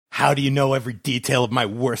How do you know every detail of my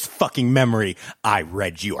worst fucking memory? I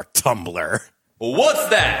read your Tumblr. What's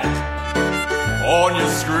that on your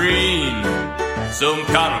screen? Some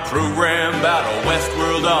kind of program about a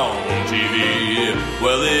Westworld on TV.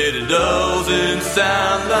 Well, it doesn't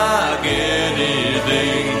sound like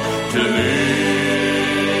anything to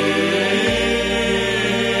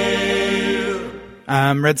me.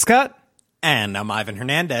 I'm Red Scott. And I'm Ivan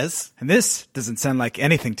Hernandez. And this doesn't sound like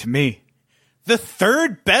anything to me. The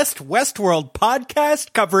third best Westworld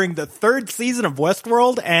podcast covering the third season of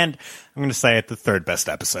Westworld, and I'm going to say it, the third best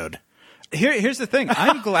episode. Here's the thing.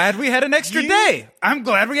 I'm glad we had an extra day. I'm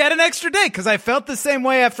glad we had an extra day because I felt the same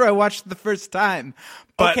way after I watched it the first time.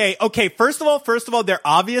 But Okay. First of all, they're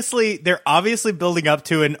obviously building up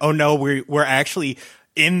to an oh no, we're actually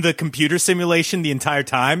in the computer simulation the entire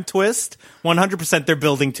time twist. 100% they're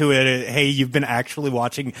building to it. Hey, you've been actually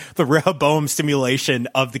watching the Rehoboam simulation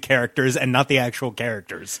of the characters and not the actual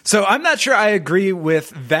characters. So I'm not sure I agree with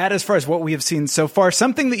that as far as what we have seen so far.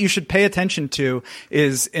 Something that you should pay attention to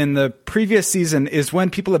is in the previous season is when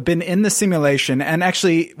people have been in the simulation. And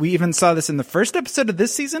actually, we even saw this in the first episode of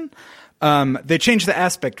this season. They changed the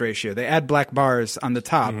aspect ratio. They add black bars on the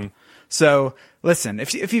top. Mm-hmm. So listen,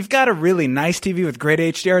 if you've got a really nice TV with great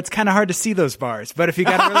HDR, it's kind of hard to see those bars. But if you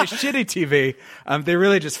got a really shitty TV, they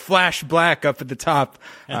really just flash black up at the top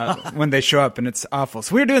when they show up, and it's awful.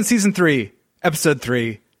 So we're doing season 3, episode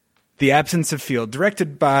 3, The Absence of Field,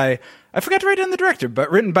 directed by, I forgot to write down the director,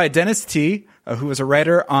 but written by Dennis T., who was a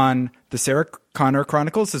writer on the Sarah Connor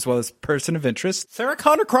Chronicles as well as Person of Interest. Sarah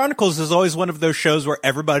Connor Chronicles is always one of those shows where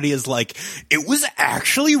everybody is like, it was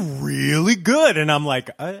actually really good. And I'm like,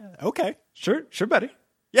 okay. Sure, buddy.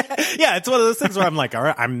 Yeah, it's one of those things where I'm like, all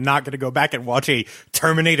right, I'm not going to go back and watch a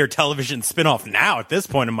Terminator television spinoff now at this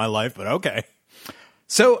point in my life, but okay.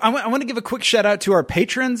 So I want to give a quick shout out to our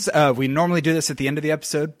patrons. We normally do this at the end of the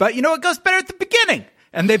episode, but you know, it goes better at the beginning.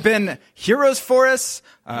 And they've been heroes for us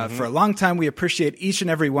for a long time. We appreciate each and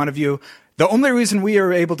every one of you. The only reason we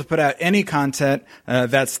are able to put out any content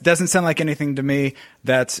that doesn't sound like anything to me,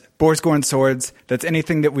 that's Boars, Gore, and Swords, that's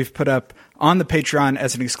anything that we've put up on the Patreon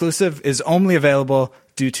as an exclusive, is only available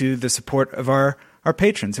due to the support of our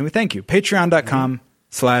patrons. And we thank you.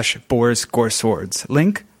 Patreon.com/Boars, Gore, Swords.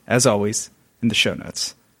 Link, as always, in the show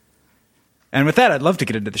notes. And with that, I'd love to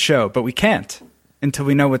get into the show, but we can't until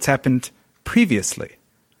we know what's happened previously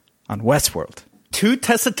on Westworld. Two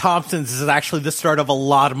Tessa Thompsons is actually the start of a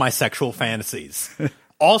lot of my sexual fantasies.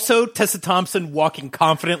 Also, Tessa Thompson walking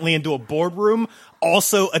confidently into a boardroom.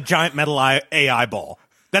 Also, a giant metal AI ball.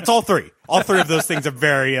 That's all three. All three of those things are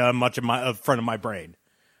very much in my front of my brain.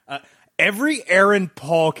 Every Aaron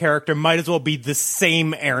Paul character might as well be the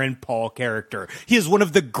same Aaron Paul character. He is one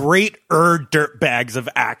of the great dirtbags of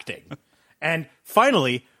acting. And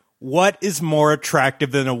finally, what is more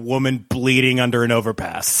attractive than a woman bleeding under an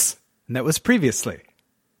overpass? And that was previously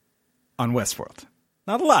on Westworld.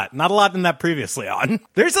 Not a lot. Not a lot in that previously on.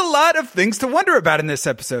 There's a lot of things to wonder about in this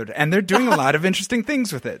episode, and they're doing a lot of interesting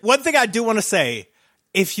things with it. One thing I do want to say,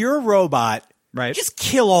 if you're a robot, right, just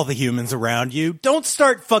kill all the humans around you. Don't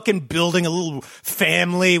start fucking building a little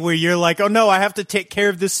family where you're like, oh no, I have to take care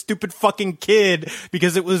of this stupid fucking kid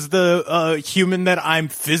because it was the human that I'm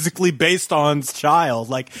physically based on's child.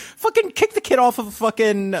 Like, fucking kick the kid off of a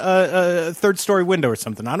fucking third-story window or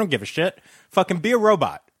something. I don't give a shit. Fucking be a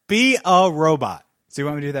robot. Be a robot. So you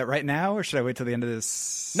want me to do that right now, or should I wait till the end of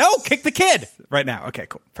this? No, kick the kid. Right now. Okay,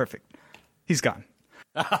 cool. Perfect. He's gone.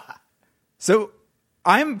 So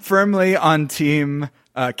I'm firmly on team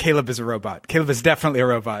Caleb is a robot. Caleb is definitely a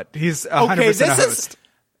robot. He's 100% a host.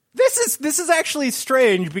 This is actually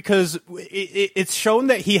strange because it's shown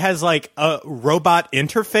that he has like a robot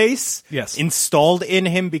interface installed in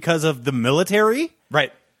him because of the military.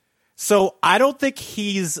 Right. So I don't think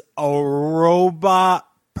he's a robot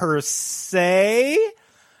per se.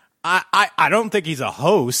 I don't think he's a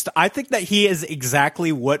host. I think that he is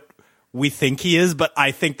exactly what we think he is, but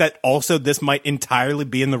I think that also this might entirely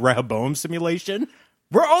be in the Rehoboam simulation.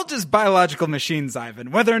 We're all just biological machines,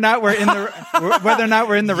 Ivan. Whether or not we're in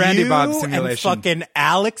the Randy Bob simulation. And fucking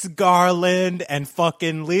Alex Garland and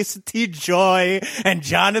fucking Lisa T. Joy and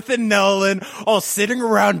Jonathan Nolan all sitting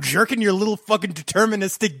around jerking your little fucking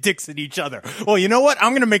deterministic dicks at each other. Well, you know what?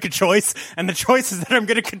 I'm going to make a choice, and the choice is that I'm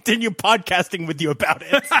going to continue podcasting with you about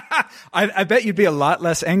it. I bet you'd be a lot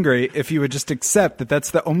less angry if you would just accept that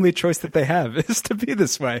that's the only choice that they have, is to be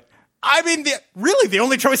this way. I mean, really, the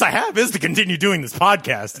only choice I have is to continue doing this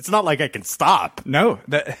podcast. It's not like I can stop. No,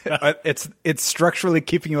 it's structurally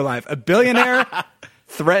keeping you alive. A billionaire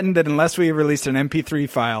threatened that unless we released an MP3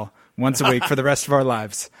 file once a week for the rest of our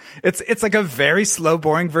lives, it's like a very slow,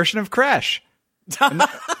 boring version of Crash.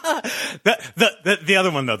 The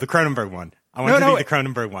other one though, the Cronenberg one. I want to be the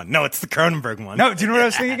Cronenberg one. No, it's the Cronenberg one. No, do you know what I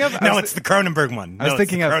was thinking of? No, it's the Cronenberg one. I was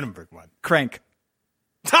thinking of Cronenberg one. Crank.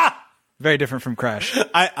 Ha! Very different from Crash.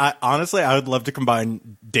 I honestly, I would love to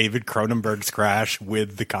combine David Cronenberg's Crash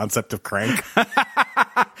with the concept of Crank.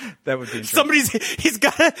 That would be interesting. He's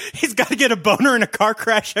got to get a boner in a car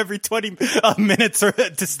crash every 20 minutes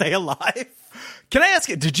to stay alive. Can I ask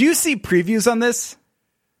you, did you see previews on this?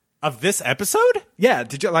 Of this episode? Yeah,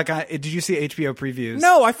 did you see HBO previews?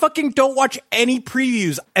 No, I fucking don't watch any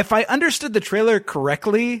previews. If I understood the trailer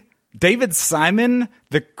correctly, David Simon,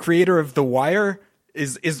 the creator of The Wire,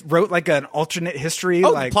 is wrote like an alternate history.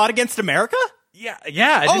 Oh, like Plot Against America? Yeah,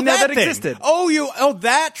 I didn't know that existed.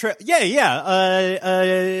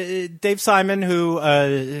 Dave Simon, who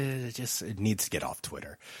just needs to get off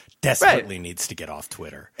Twitter. Desperately needs to get off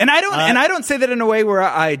Twitter. And I don't say that in a way where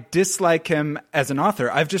I dislike him as an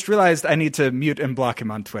author. I've just realized I need to mute and block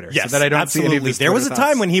him on Twitter so that I don't see any of his There was a Twitter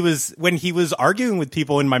time thoughts. when he was arguing with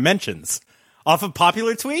people in my mentions off of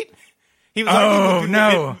Popular Tweet. He was arguing with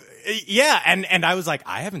people yeah, and I was like,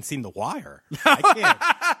 I haven't seen The Wire. I can't.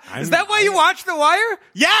 Is that why you watched The Wire?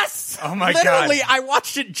 Yes! Oh my God. Literally, God. I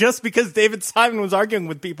watched it just because David Simon was arguing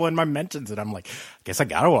with people in my mentions, and I'm like, I guess I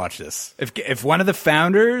gotta watch this. If one of the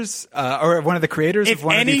founders or one of the creators of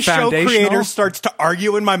one of the show creator starts to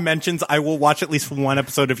argue in my mentions, I will watch at least one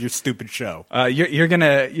episode of your stupid show. You're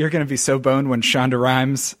gonna be so boned when Shonda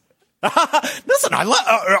Rhimes. Listen,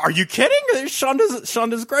 are you kidding?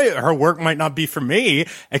 Shonda's great. Her work might not be for me,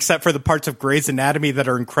 except for the parts of Grey's Anatomy that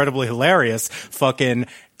are incredibly hilarious. Fucking,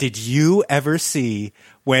 did you ever see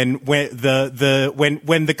when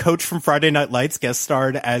the coach from Friday Night Lights guest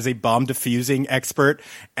starred as a bomb defusing expert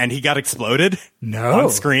and he got exploded? No. On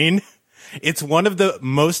screen? It's one of the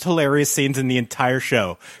most hilarious scenes in the entire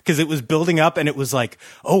show because it was building up and it was like,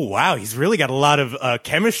 oh wow, he's really got a lot of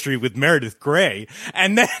chemistry with Meredith Grey.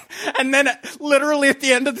 And then literally at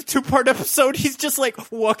the end of the 2-part episode, he's just like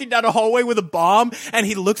walking down a hallway with a bomb and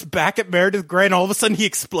he looks back at Meredith Grey and all of a sudden he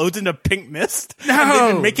explodes into pink mist. No. And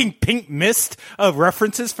they've been making pink mist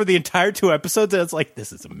references for the entire 2 episodes. And it's like,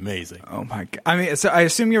 this is amazing. Oh my God. I mean, so I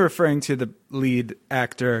assume you're referring to the lead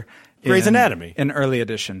actor Grey's Anatomy in Early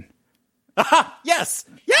Edition. Yes,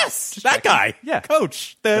 that guy. Yeah.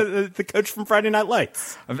 Coach, the coach from Friday Night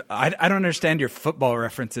Lights. I don't understand your football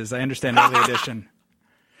references. I understand Early Edition.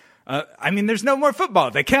 I mean, there's no more football.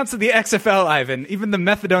 They canceled the XFL, Ivan. Even the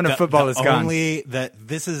methadone of football is gone. Only that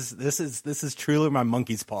this is truly my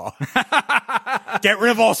monkey's paw. Get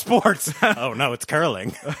rid of all sports. Oh no, it's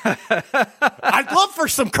curling. I'd love for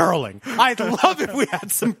some curling. I'd love if we had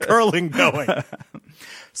some curling going.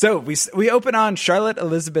 So we open on Charlotte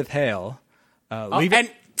Elizabeth Hale. And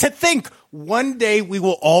to think one day we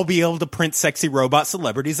will all be able to print sexy robot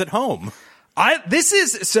celebrities at home.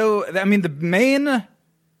 The main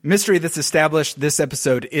mystery that's established this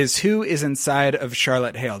episode is who is inside of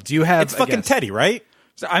Charlotte Hale. Do you have? It's fucking Teddy, right?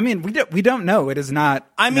 So, I mean, we don't know. It is not.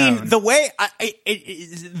 I mean, known. the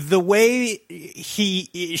way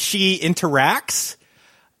she interacts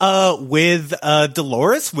with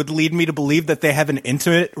Dolores would lead me to believe that they have an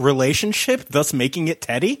intimate relationship, thus making it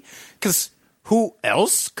Teddy. Because who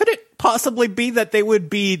else could it possibly be that they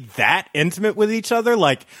would be that intimate with each other?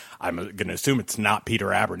 Like, I'm going to assume it's not Peter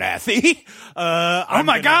Abernathy. Oh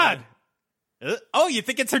my God. You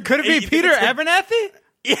think it's her? Could it be Peter Abernathy?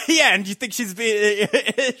 Yeah, and you think she's being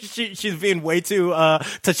she's being way too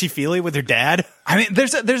touchy feely with her dad? I mean,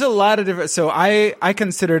 there's a lot of different. So I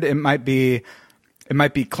considered it might be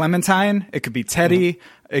Clementine. It could be Teddy.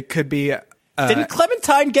 It could be. Didn't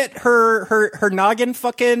Clementine get her noggin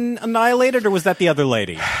fucking annihilated, or was that the other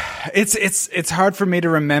lady? It's hard for me to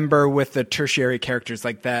remember with the tertiary characters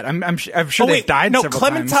like that. I'm sure they died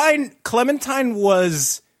several times. Clementine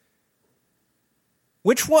was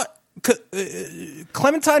which one?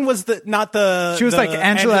 Clementine was not the. She was like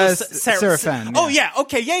Angela Serafin. Oh yeah,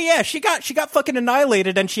 okay, yeah. She got fucking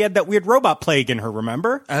annihilated, and she had that weird robot plague in her.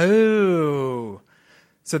 Remember? Oh.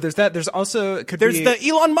 So there's that. There's also there's the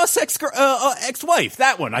Elon Musk ex-wife.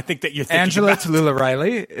 That one, I think that you're thinking Angela about. Tallulah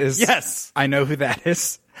Riley is. Yes, I know who that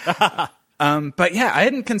is. But yeah, I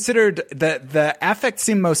hadn't considered that the affect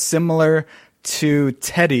seemed most similar to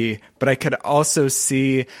Teddy, but I could also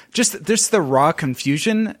see just the raw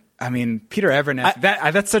confusion. I mean, Peter Abernathy.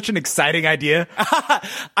 That's such an exciting idea.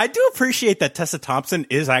 I do appreciate that Tessa Thompson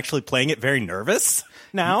is actually playing it very nervous.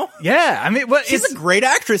 now. Yeah, I mean, She's a great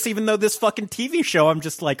actress, even though this fucking TV show, I'm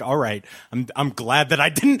just like, all right, I'm glad that I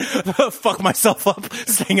didn't fuck myself up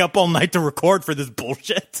staying up all night to record for this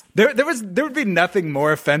bullshit. There would be nothing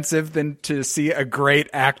more offensive than to see a great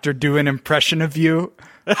actor do an impression of you.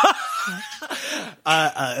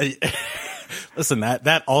 Listen,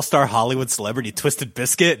 that all-star Hollywood celebrity Twisted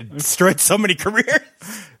Biscuit destroyed so many careers.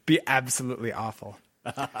 Be absolutely awful.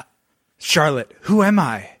 Charlotte, who am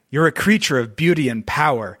I? You're a creature of beauty and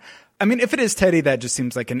power. I mean, if it is Teddy, that just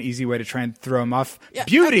seems like an easy way to try and throw him off. Yeah,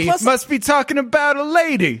 beauty plus, must be talking about a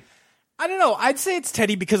lady. I don't know. I'd say it's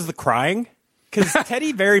Teddy because of the crying. Because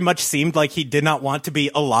Teddy very much seemed like he did not want to be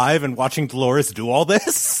alive and watching Dolores do all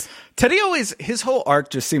this. Teddy his whole arc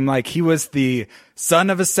just seemed like he was the son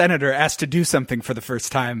of a senator asked to do something for the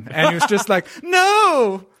first time. And he was just like,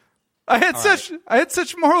 no, I had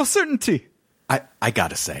such moral certainty. I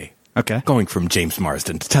gotta say. Okay. Going from James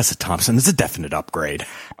Marsden to Tessa Thompson is a definite upgrade.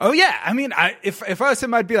 Oh yeah. I mean, if I was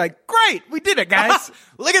him, I'd be like, great, we did it, guys.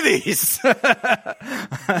 Look at these.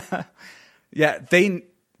 Yeah.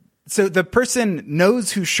 So the person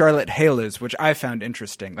knows who Charlotte Hale is, which I found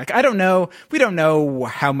interesting. Like, we don't know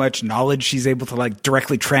how much knowledge she's able to like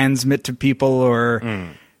directly transmit to people or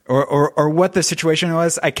what the situation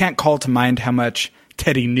was. I can't call to mind how much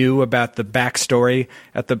Teddy knew about the backstory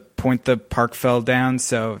at the point the park fell down.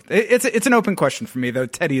 So it's an open question for me, though.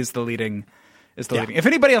 Teddy is the leading. If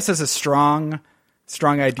anybody else has a strong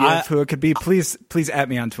idea of who it could be, please at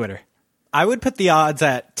me on Twitter. I would put the odds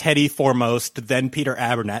at Teddy foremost, then Peter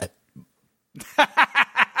Abernathy. How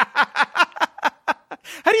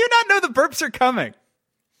do you not know the burps are coming?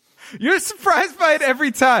 You're surprised by it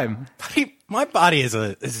every time. My body is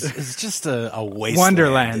just a wasteland.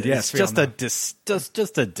 Wonderland, yes. It's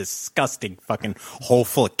just a disgusting fucking hole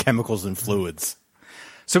full of chemicals and fluids.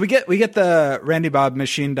 So we get the Randy Bob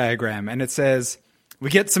machine diagram, and it says we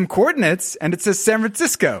get some coordinates, and it says San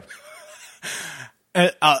Francisco.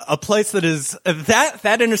 A place that is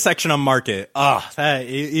that intersection on Market.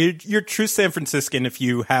 You're true San Franciscan if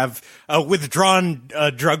you have withdrawn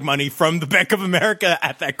drug money from the Bank of America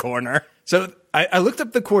at that corner. So I looked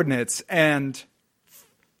up the coordinates, and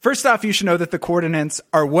first off, you should know that the coordinates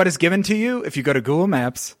are what is given to you if you go to Google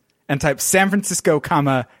Maps and type San Francisco,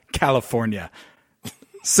 California.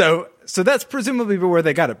 So that's presumably where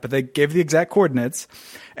they got it, but they gave the exact coordinates.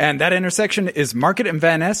 And that intersection is Market and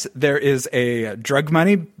Van Ness. There is a drug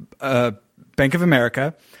money Bank of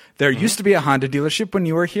America. There used to be a Honda dealership when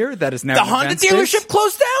you were here. That is now the Honda dealership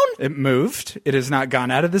closed down? It moved. It has not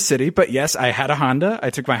gone out of the city. But yes, I had a Honda. I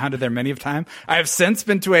took my Honda there many of time. I have since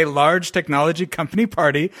been to a large technology company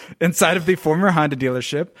party inside of the former Honda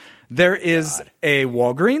dealership. There is a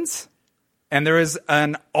Walgreens. And there is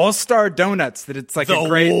an All-Star Donuts that it's like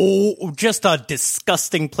just a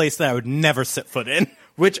disgusting place that I would never set foot in.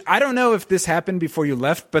 Which I don't know if this happened before you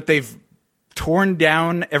left, but they've torn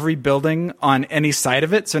down every building on any side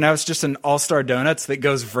of it. So now it's just an All-Star Donuts that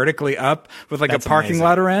goes vertically up with like a parking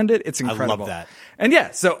lot around it. It's incredible. I love that. And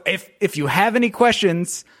yeah, so if you have any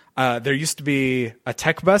questions, there used to be a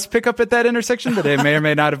tech bus pickup at that intersection that I may or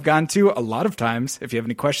may not have gone to a lot of times. If you have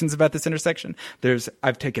any questions about this intersection,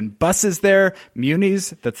 I've taken buses there,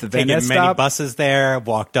 Munis, that's the Van Ness stop. Many buses there,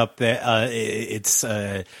 walked up there. It's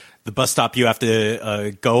the bus stop you have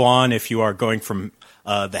to go on if you are going from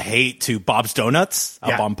the Haight to Bob's Donuts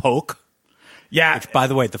up on Polk. Yeah. Which, by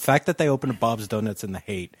the way, the fact that they opened a Bob's Donuts in the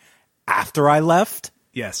Haight after I left.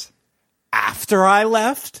 Yes. After I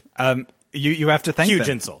left. You have to thank Huge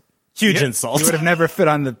them. insult. Huge insult. You would have never fit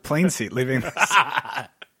on the plane seat leaving this. Got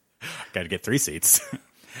to get 3 seats.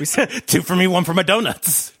 2 for me, 1 for my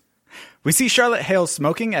donuts. We see Charlotte Hale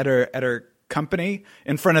smoking at her company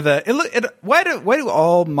in front of the. Why do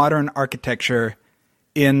all modern architecture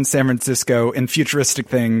in San Francisco and futuristic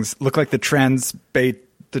things look like the Trans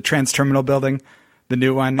Terminal building, the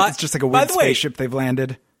new one? It's just like a weird spaceship they've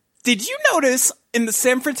landed. Did you notice in the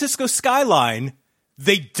San Francisco skyline?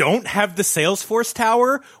 They don't have the Salesforce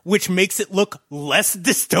Tower, which makes it look less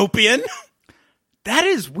dystopian. That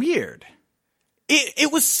is weird.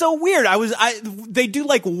 It was so weird. They do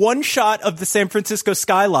like one shot of the San Francisco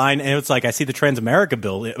skyline, and it's like, I see the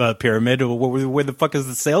Transamerica pyramid. Where the fuck is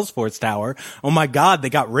the Salesforce Tower? Oh my God, they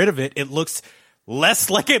got rid of it. It looks less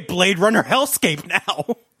like a Blade Runner hellscape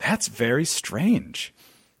now. That's very strange.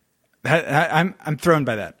 I'm thrown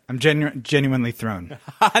by that. I'm genuinely thrown.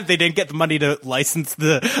 They didn't get the money to license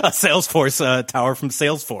the Salesforce Tower from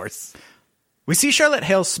Salesforce. We see Charlotte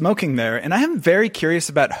Hale smoking there, and I am very curious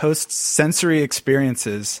about hosts' sensory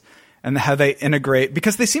experiences and how they integrate,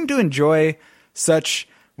 because they seem to enjoy such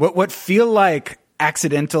what feel like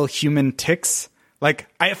accidental human tics, Like,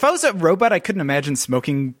 if I was a robot, I couldn't imagine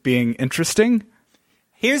smoking being interesting.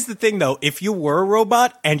 Here's the thing, though. If you were a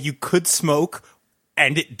robot and you could smoke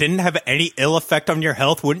and it didn't have any ill effect on your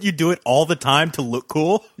health, wouldn't you do it all the time to look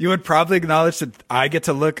cool? You would probably acknowledge that I get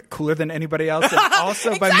to look cooler than anybody else. And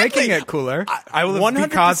also, by making it cooler, I will be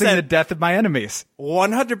causing the death of my enemies.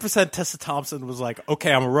 100% Tessa Thompson was like,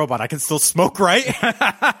 okay, I'm a robot. I can still smoke, right?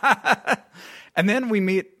 And then we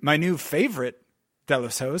meet my new favorite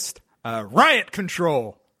Delos host, Riot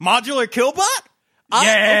Control. Modular Killbot?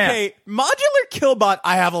 Yeah. Okay, Modular Killbot,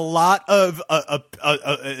 I have a lot of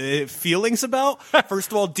feelings about.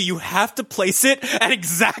 First of all, do you have to place it at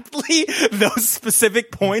exactly those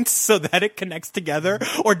specific points so that it connects together?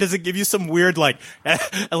 Or does it give you some weird, like,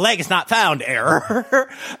 a leg is not found error?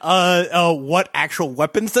 What actual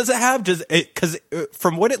weapons does it have? Because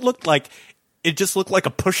from what it looked like, it just looked like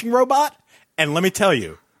a pushing robot. And let me tell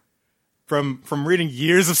you, from reading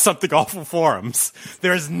years of Something Awful forums,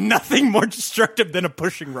 there is nothing more destructive than a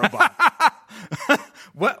pushing robot.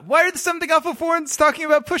 What? Why are the Something Awful forums talking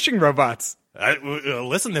about pushing robots?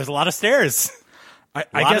 Listen, there's a lot of stairs. I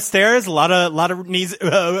A lot guess of stairs, a lot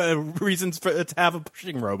of reasons to have a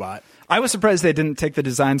pushing robot. I was surprised they didn't take the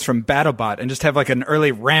designs from BattleBot and just have like an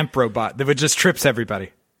early ramp robot that would just trips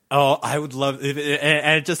everybody. Oh, I would love it.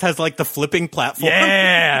 And it just has like the flipping platform.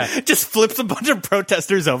 Yeah. Just flips a bunch of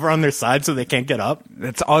protesters over on their side so they can't get up.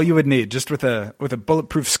 That's all you would need, just with a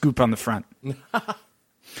bulletproof scoop on the front.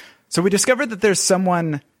 So we discovered that there's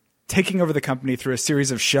someone taking over the company through a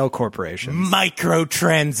series of shell corporations.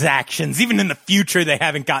 Microtransactions. Even in the future, they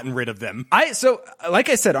haven't gotten rid of them. So, like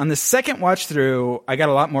I said, on the second watch through, I got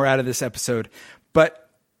a lot more out of this episode, but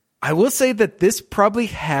I will say that this probably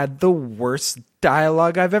had the worst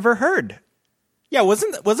dialogue I've ever heard. Yeah,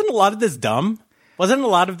 wasn't a lot of this dumb? Wasn't a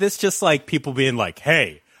lot of this just like people being like,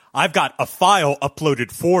 hey, I've got a file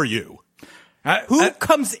uploaded for you? Who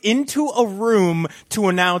comes into a room to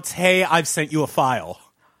announce, hey, I've sent you a file?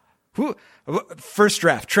 First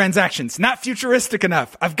draft, transactions, not futuristic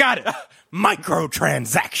enough. I've got it.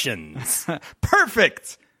 Microtransactions.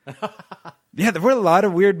 Perfect. Yeah, there were a lot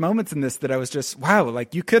of weird moments in this that I was just, wow,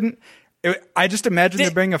 like you couldn't. I just imagined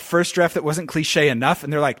there being a first draft that wasn't cliche enough,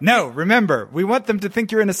 and they're like, no, remember, we want them to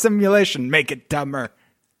think you're in a simulation. Make it dumber.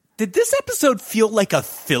 Did this episode feel like a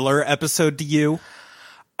filler episode to you?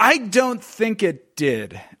 I don't think it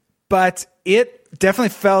did, but it definitely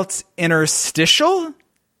felt interstitial.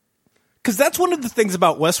 Because that's one of the things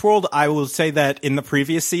about Westworld. I will say that in the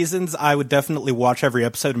previous seasons, I would definitely watch every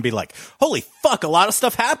episode and be like, holy fuck, a lot of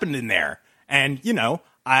stuff happened in there. And, you know,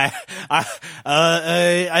 I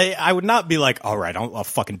would not be like, all right, I'll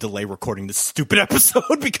fucking delay recording this stupid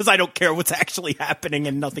episode because I don't care what's actually happening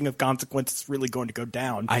and nothing of consequence is really going to go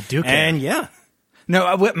down. I do care. And yeah.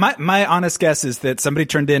 No, my honest guess is that somebody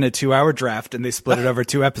turned in a 2-hour draft and they split it over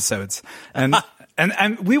 2 episodes. And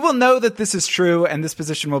we will know that this is true and this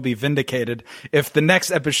position will be vindicated if the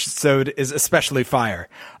next episode is especially fire.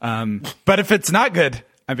 But if it's not good,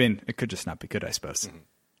 I mean, it could just not be good, I suppose. Mm-hmm.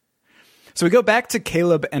 So we go back to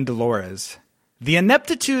Caleb and Dolores. The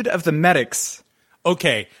ineptitude of the medics.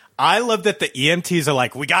 Okay, I love that the EMTs are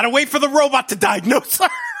like, we gotta wait for the robot to diagnose her.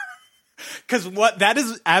 Because that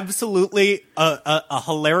is absolutely a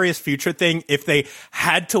hilarious future thing if they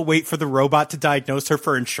had to wait for the robot to diagnose her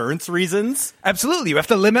for insurance reasons. Absolutely, you have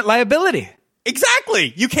to limit liability.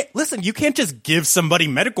 Exactly. You can't just give somebody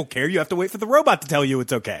medical care. You have to wait for the robot to tell you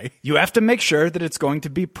it's okay. You have to make sure that it's going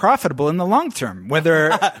to be profitable in the long term, whether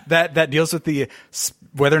that deals with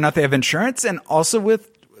whether or not they have insurance and also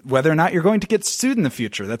with whether or not you're going to get sued in the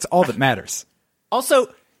future. That's all that matters.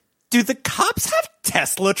 Also, do the cops have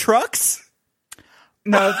Tesla trucks?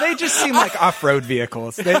 No, they just seem like off-road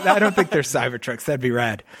vehicles. I don't think they're Cybertrucks. That'd be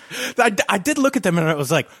rad. I did look at them and I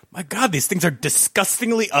was like, my God, these things are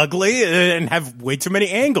disgustingly ugly and have way too many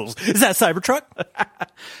angles. Is that Cybertruck?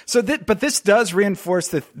 But this does reinforce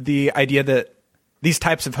the idea that these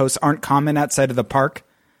types of hosts aren't common outside of the park.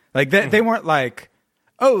 Like they weren't like,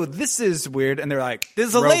 oh, this is weird, and they're like, this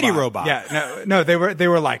is a lady robot. Yeah, no, they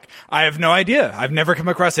were like, I have no idea. I've never come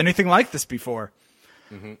across anything like this before.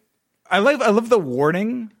 Mm-hmm. I love the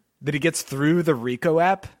warning that he gets through the Rico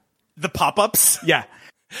app. The pop-ups? Yeah.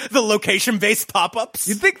 The location-based pop-ups?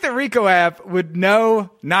 You'd think the Rico app would know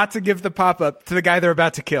not to give the pop-up to the guy they're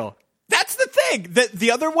about to kill. That's the thing.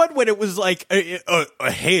 The other one, when it was like,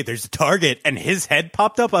 hey, there's a target, and his head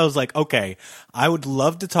popped up, I was like, okay, I would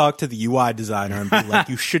love to talk to the UI designer and be like,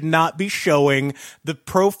 you should not be showing the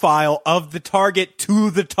profile of the target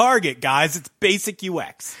to the target, guys. It's basic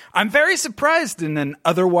UX. I'm very surprised in an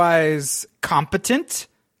otherwise competent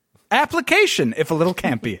application, if a little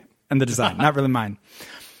campy in the design. Not really mine.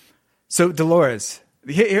 So Dolores,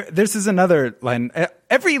 this is another line.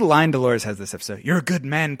 Every line Dolores has this episode. You're a good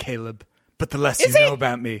man, Caleb, but the less you know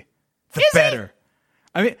about me, the better.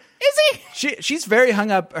 I mean, Is he? She's very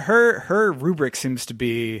hung up. Her rubric seems to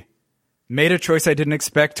be made a choice I didn't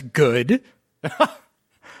expect. Good.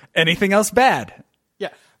 Anything else bad? Yeah.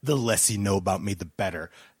 The less you know about me, the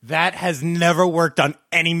better. That has never worked on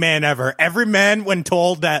any man ever. Every man, when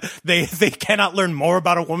told that they cannot learn more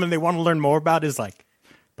about a woman they want to learn more about, is like,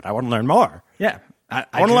 but I want to learn more. Yeah. I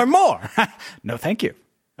want to learn more. No, thank you.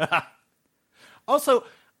 Also,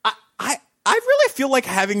 I really feel like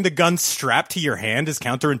having the gun strapped to your hand is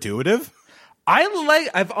counterintuitive.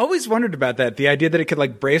 I've always wondered about that. The idea that it could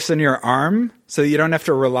like brace on your arm so you don't have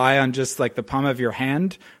to rely on just like the palm of your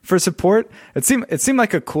hand for support. It seemed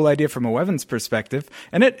like a cool idea from a weapons perspective.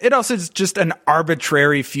 And it also is just an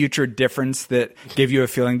arbitrary future difference that gave you a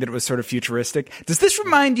feeling that it was sort of futuristic. Does this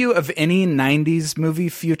remind you of any 90s movie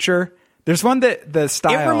future? There's one that the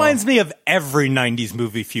style... It reminds me of every 90s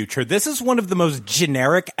movie future. This is one of the most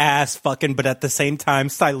generic ass fucking, but at the same time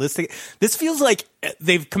stylistic. This feels like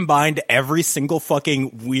they've combined every single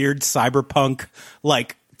fucking weird cyberpunk,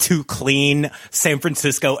 like too clean San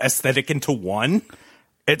Francisco aesthetic into one.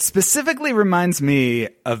 It specifically reminds me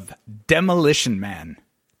of Demolition Man.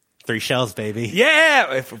 3 shells, baby.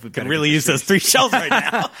 Yeah! If we Could really use those 3 shells right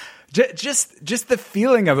now. Just the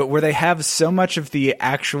feeling of it where they have so much of the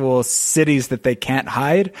actual cities that they can't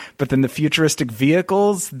hide, but then the futuristic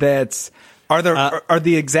vehicles that are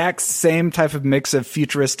the exact same type of mix of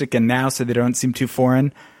futuristic and now, so they don't seem too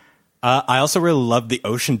foreign. I also really love the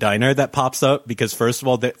Ocean Diner that pops up because, first of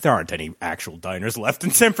all, there aren't any actual diners left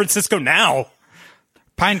in San Francisco now.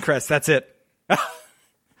 Pinecrest, that's it.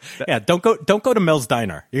 Yeah, don't go to Mel's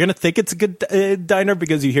Diner. You're gonna think it's a good diner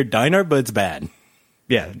because you hear diner, but it's bad.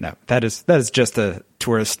 Yeah, no, that is just a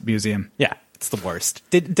tourist museum. Yeah, it's the worst.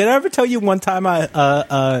 Did I ever tell you one time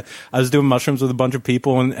I was doing mushrooms with a bunch of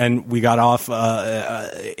people and we got off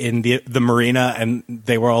in the marina and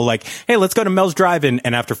they were all like, "Hey, let's go to Mel's Drive-In."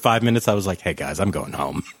 And after 5 minutes, I was like, "Hey guys, I'm going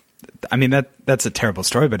home." I mean that's a terrible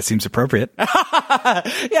story, but it seems appropriate. Yeah,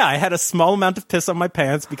 I had a small amount of piss on my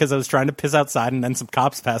pants because I was trying to piss outside, and then some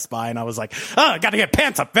cops passed by, and I was like, "Oh, I got to get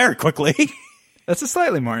pants up very quickly." That's a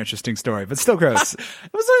slightly more interesting story, but still gross. It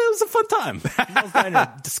was a fun time. Mel's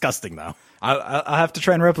Diner, disgusting though. I'll have to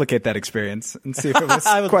try and replicate that experience and see if it was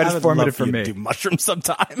quite as formative for me. Do mushrooms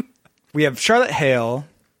sometime. We have Charlotte Hale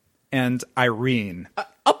and Irene.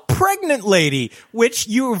 A pregnant lady, which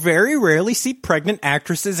you very rarely see pregnant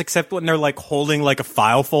actresses except when they're like holding like a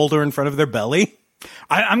file folder in front of their belly.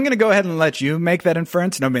 I'm going to go ahead and let you make that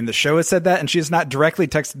inference. No, I mean, the show has said that, and she has not directly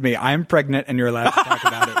texted me, "I'm pregnant," and you're allowed to talk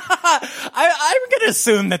about it. I'm going to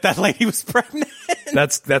assume that lady was pregnant.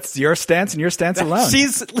 That's your stance and your stance alone.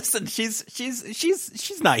 She's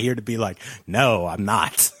not here to be like, "No, I'm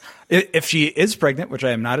not." If she is pregnant, which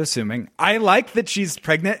I am not assuming, I like that she's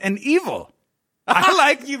pregnant and evil. I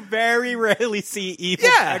like you very rarely see evil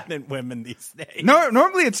pregnant women these days. No,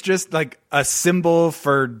 normally it's just like a symbol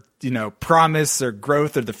for, promise or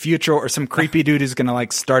growth or the future or some creepy dude who's going to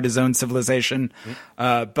like start his own civilization.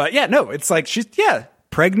 But yeah, no, it's like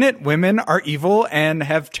pregnant women are evil and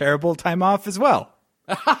have terrible time off as well.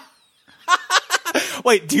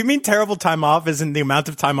 Wait, do you mean terrible time off as in the amount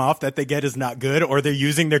of time off that they get is not good, or they're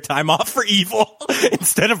using their time off for evil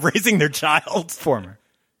instead of raising their child? Former.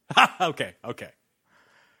 Okay.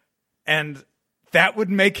 And that would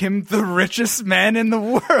make him the richest man in the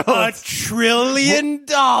world. $1 trillion.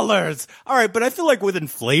 All right, but I feel like with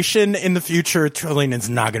inflation in the future, $1 trillion is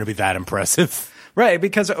not going to be that impressive. Right,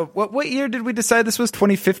 because what year did we decide this was?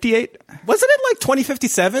 2058? Wasn't it like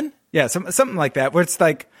 2057? Yeah, something like that, where it's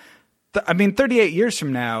like, 38 years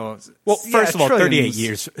from now. Well, first of all, 38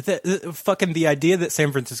 years. The idea that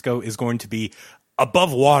San Francisco is going to be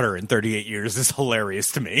above water in 38 years is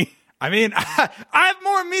hilarious to me. I mean, I have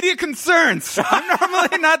more immediate concerns. I'm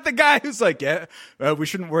normally not the guy who's like, we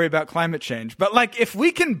shouldn't worry about climate change. But like, if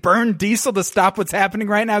we can burn diesel to stop what's happening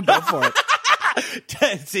right now, go for it.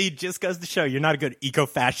 See, just goes to show you're not a good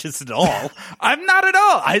eco-fascist at all. I'm not at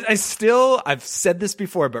all. I've said this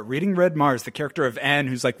before, but reading Red Mars, the character of Anne,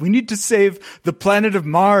 who's like, we need to save the planet of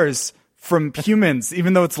Mars from humans,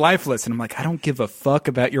 even though it's lifeless. And I'm like, I don't give a fuck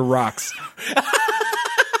about your rocks.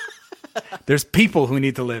 There's people who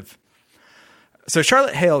need to live. So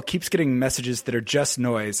Charlotte Hale keeps getting messages that are just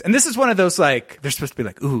noise. And this is one of those, like, they're supposed to be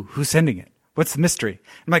like, ooh, who's sending it? What's the mystery?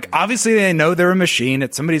 I'm like, obviously they know they're a machine.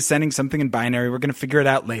 It's somebody's sending something in binary. We're going to figure it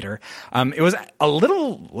out later. It was a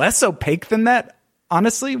little less opaque than that.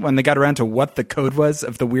 honestly, when they got around to what the code was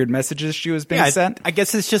of the weird messages she was being sent. I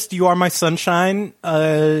guess it's just "You Are My Sunshine,"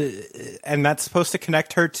 and that's supposed to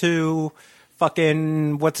connect her to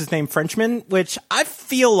fucking what's his name, Frenchman. Which I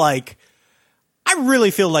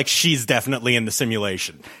really feel like she's definitely in the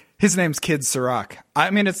simulation. His name's Kid Sirach. I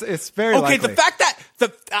mean, it's very okay. likely. The fact that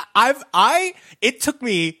it took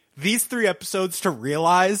me these 3 episodes to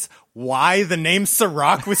realize why the name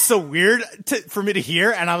Sirach was so weird for me to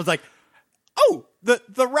hear, and I was like, oh,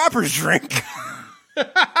 the rappers drink, the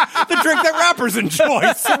drink that rappers enjoy,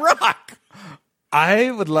 Ciroc.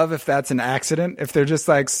 I would love if that's an accident. If they're just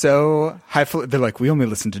like so they're like, we only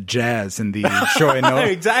listen to jazz in the show.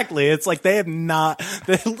 Exactly. It's like they're not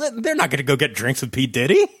going to go get drinks with P.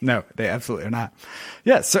 Diddy. No, they absolutely are not.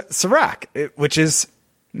 Yeah, Ciroc, which is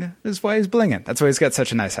why he's blinging. That's why he's got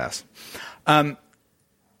such a nice house.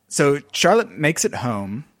 So Charlotte makes it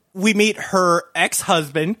home. We meet her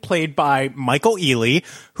ex-husband, played by Michael Ealy,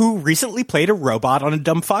 who recently played a robot on a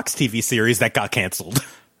dumb Fox TV series that got canceled.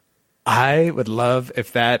 I would love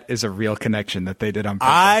if that is a real connection that they did on purpose.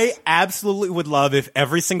 I absolutely would love if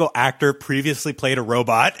every single actor previously played a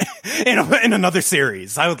robot in another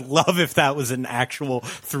series. I would love if that was an actual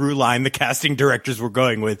through line the casting directors were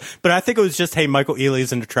going with. But I think it was just, hey, Michael Ealy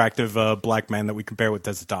is an attractive black man that we compare with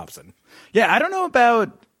Tessa Thompson. Yeah, I don't know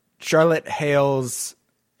about Charlotte Hale's...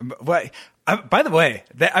 By the way,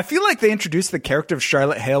 I feel like they introduced the character of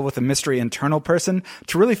Charlotte Hale with a mystery internal person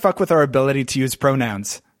to really fuck with our ability to use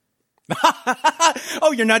pronouns.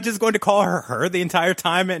 Oh, you're not just going to call her the entire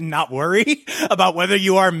time and not worry about whether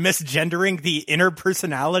you are misgendering the inner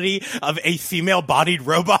personality of a female-bodied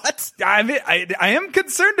robot? I mean, I am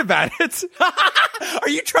concerned about it. Are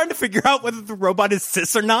you trying to figure out whether the robot is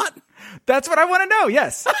cis or not? That's what I want to know,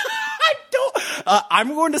 yes. I don't. I'm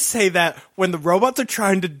going to say that when the robots are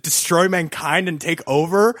trying to destroy mankind and take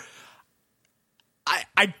over,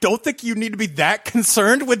 I don't think you need to be that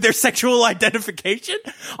concerned with their sexual identification.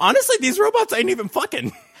 Honestly, these robots ain't even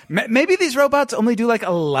fucking. Maybe these robots only do like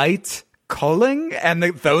a light culling, and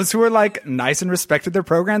those who are like nice and respected their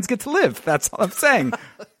programs get to live. That's all I'm saying.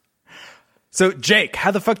 So, Jake,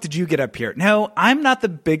 how the fuck did you get up here? No, I'm not the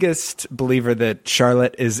biggest believer that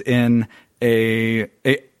Charlotte is in a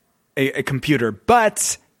computer,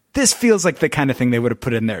 but this feels like the kind of thing they would have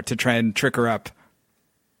put in there to try and trick her up.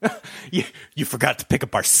 You forgot to pick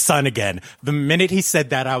up our son again. The minute he said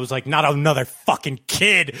that, I was like, not another fucking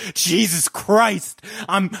kid. Jesus Christ.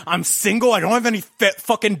 I'm single. I don't have any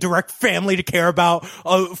fucking direct family to care about.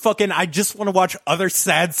 I just want to watch other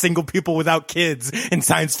sad single people without kids in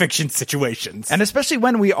science fiction situations. And especially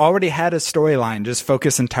when we already had a storyline just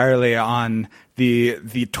focus entirely on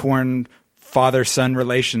the torn father-son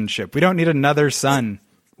relationship. We don't need another son.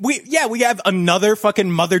 We have another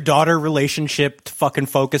fucking mother-daughter relationship to fucking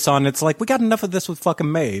focus on. It's like, we got enough of this with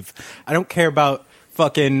fucking Maeve. I don't care about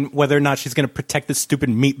fucking whether or not she's going to protect this stupid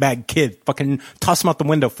meatbag kid. Fucking toss him out the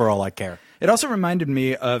window for all I care. It also reminded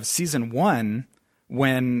me of season 1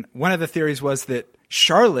 when one of the theories was that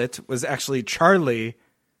Charlotte was actually Charlie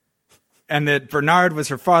and that Bernard was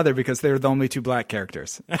her father because they were the only 2 black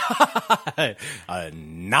characters.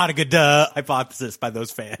 Not a good hypothesis by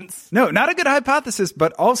those fans. No, not a good hypothesis,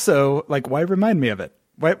 but also, like, why remind me of it?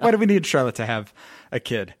 Why do we need Charlotte to have a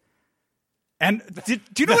kid? And do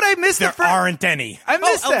you know what I missed? There aren't any. I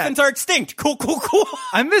missed that. Elephants are extinct. Cool.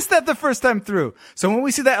 I missed that the first time through. So when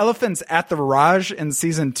we see the elephants at the Raj in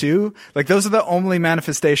season 2, like, those are the only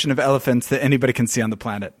manifestation of elephants that anybody can see on the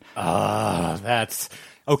planet. That's...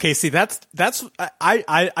 Okay, see,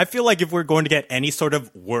 I feel like if we're going to get any sort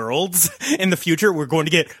of worlds in the future, we're going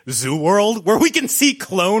to get Zoo World, where we can see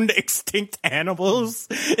cloned extinct animals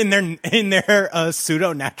in their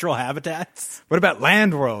pseudo-natural habitats. What about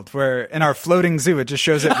Land World, where in our floating zoo, it just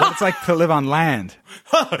shows it what it's like to live on land?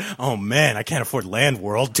 Oh man, I can't afford Land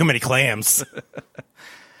World. Too many clams.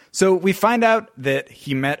 So we find out that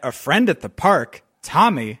he met a friend at the park,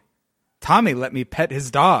 Tommy. Tommy let me pet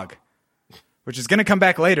his dog. Which is going to come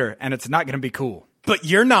back later, and it's not going to be cool. But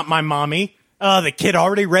you're not my mommy. The kid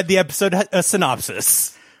already read the episode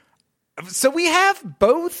synopsis. So we have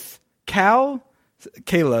both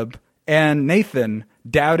Caleb, and Nathan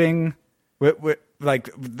doubting with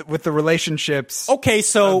the relationships. Okay,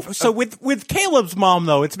 so with Caleb's mom,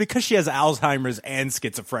 though, it's because she has Alzheimer's and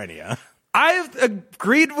schizophrenia. I've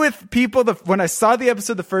agreed with people when I saw the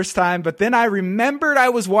episode the first time, but then I remembered I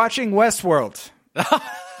was watching Westworld.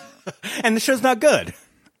 And the show's not good.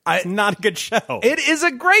 It's not a good show. It is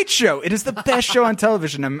a great show. It is the best show on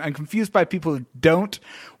television. I'm confused by people who don't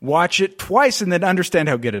watch it twice and then understand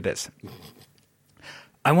how good it is.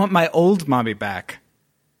 I want my old mommy back.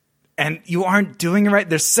 and you aren't doing it right.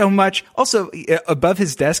 There's so much. Also, above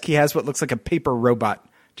his desk, he has what looks like a paper robot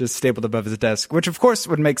just stapled above his desk, which of course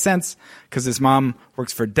would make sense because his mom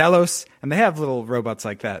works for Delos, and they have little robots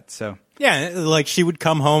like that. So Yeah, like she would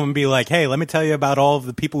come home and be like, hey, let me tell you about all of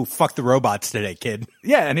the people who fucked the robots today, kid.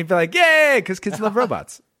 yeah, and he'd be like, yay, because kids love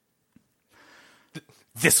robots.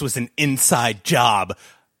 This was an inside job.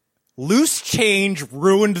 Loose change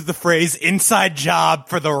ruined the phrase inside job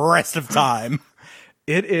for the rest of time.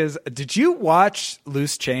 It is. Did you watch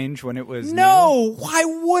Loose Change when it was No, why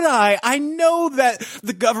would I? I know that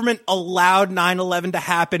the government allowed 9/11 to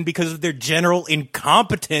happen because of their general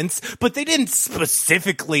incompetence, but they didn't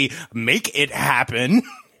specifically make it happen.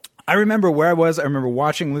 I remember where I was. I remember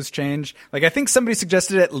watching Loose Change. Like, I think somebody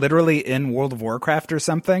suggested it literally in World of Warcraft or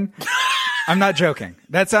something. I'm not joking.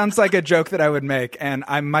 That sounds like a joke that I would make, and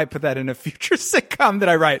I might put that in a future sitcom that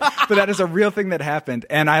I write. But that is a real thing that happened.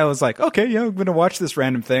 And I was like, okay, yeah, I'm going to watch this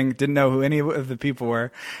random thing. Didn't know who any of the people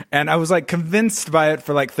were. And I was like convinced by it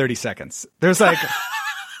for like 30 seconds. There's like...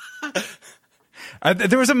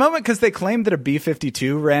 there was a moment because they claimed that a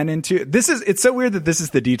B-52 ran into... It's so weird that this is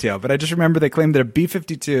the detail, but I just remember they claimed that a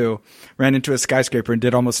B-52 ran into a skyscraper and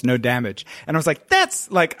did almost no damage. And I was like, that's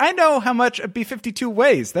like, I know how much a B-52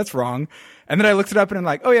 weighs. That's wrong. And then I looked it up and I'm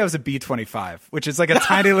like, oh yeah, it was a B-25, which is like a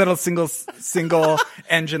tiny little single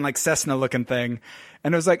engine, like Cessna looking thing.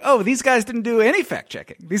 And it was like, oh, these guys didn't do any fact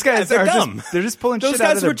checking. These guys are dumb. they're just pulling Those shit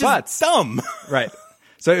out of their guys were butts. just dumb. Right.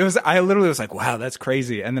 So I literally was like, wow, that's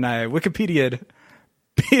crazy. And then I Wikipedia'd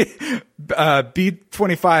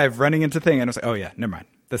B-25 running into thing. And I was like, oh yeah, never mind.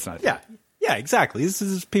 That's not it. Yeah, exactly. This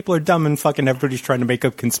is people are dumb and fucking everybody's trying to make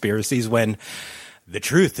up conspiracies when the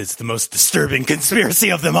truth is the most disturbing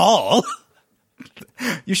conspiracy of them all.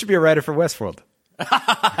 You should be a writer for Westworld.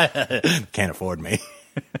 Can't afford me.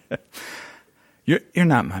 You're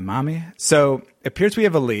not my mommy. So it appears we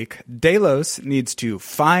have a leak. Delos needs to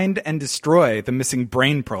find and destroy the missing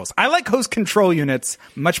brain pearls. I like host control units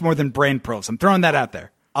much more than brain pearls. I'm throwing that out there.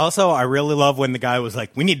 Also, I really love when the guy was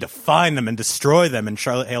like, we need to find them and destroy them. And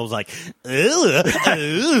Charlotte Hale was like,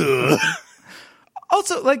 ugh.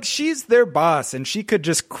 Also, like, she's their boss, and she could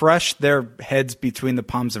just crush their heads between the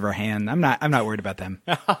palms of her hand. I'm not worried about them.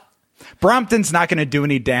 Brompton's not going to do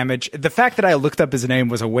any damage. The fact that I looked up his name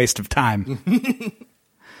was a waste of time.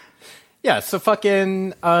 Yeah, so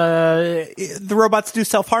fucking the robots do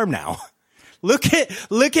self-harm now. Look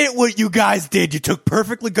at what you guys did. You took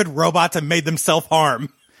perfectly good robots and made them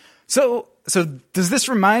self-harm. So does this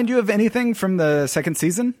remind you of anything from the second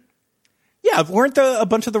season? Yeah, weren't a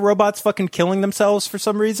bunch of the robots fucking killing themselves for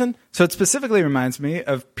some reason? So it specifically reminds me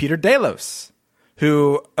of Peter Delos,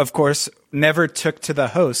 who, of course, never took to the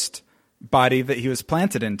host body that he was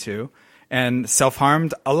planted into and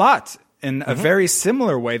self-harmed a lot in a very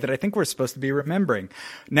similar way that I think we're supposed to be remembering.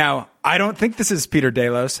 Now, I don't think this is Peter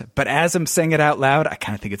Delos, but as I'm saying it out loud, I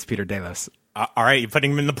kind of think it's Peter Delos. All right, you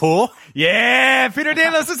putting him in the pool? Yeah, Peter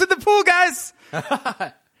Delos is in the pool, guys!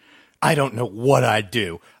 I don't know what I'd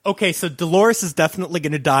do. Okay, so Dolores is definitely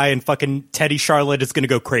going to die and fucking Teddy Charlotte is going to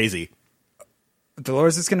go crazy.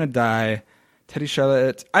 Dolores is going to die. Teddy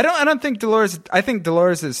Charlotte. I don't think Dolores. I think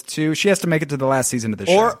Dolores is too. She has to make it to the last season of the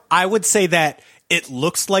show. Or I would say that it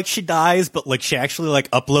looks like she dies, but like she actually like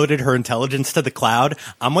uploaded her intelligence to the cloud.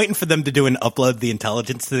 I'm waiting for them to do an upload the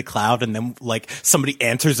intelligence to the cloud, and then like somebody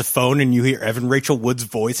answers a phone and you hear Evan Rachel Wood's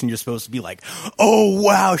voice, and you're supposed to be like, "Oh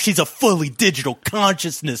wow, she's a fully digital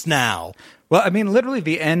consciousness now." Well, I mean, literally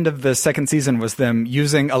the end of the second season was them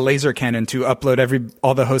using a laser cannon to upload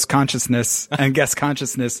all the host consciousness and guest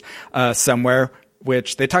consciousness somewhere,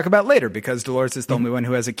 which they talk about later because Dolores is the only one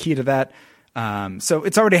who has a key to that. So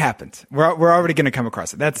it's already happened. We're already going to come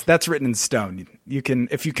across it. That's written in stone.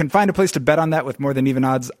 If you can find a place to bet on that with more than even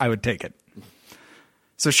odds, I would take it.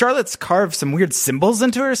 So Charlotte's carved some weird symbols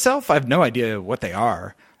into herself. I have no idea what they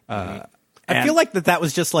are. I feel like that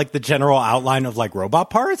was just like the general outline of like robot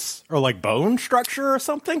parts or like bone structure or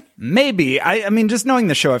something. Maybe. I mean, just knowing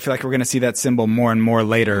the show, I feel like we're going to see that symbol more and more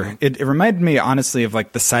later. It reminded me, honestly, of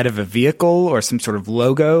like the side of a vehicle or some sort of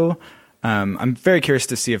logo. I'm very curious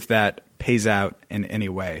to see if that pays out in any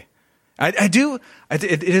way.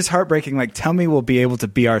 It is heartbreaking. Like, tell me we'll be able to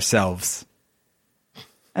be ourselves.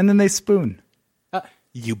 And then they spoon.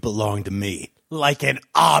 You belong to me like an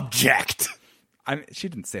object. She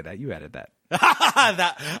didn't say that. You added that.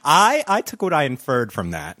 I took what I inferred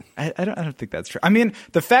from that. I don't think that's true. I mean,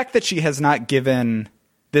 the fact that she has not given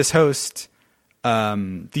this host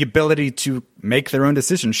the ability to make their own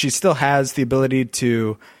decisions. She still has the ability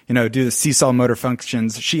to, do the seesaw motor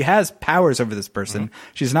functions. She has powers over this person. Mm-hmm.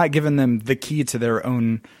 She's not given them the key to their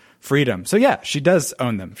own freedom. So yeah, she does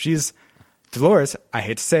own them. She's Dolores. I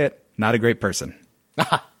hate to say it. not a great person.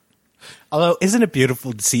 Although, isn't it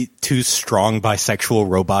beautiful to see two strong bisexual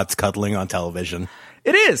robots cuddling on television?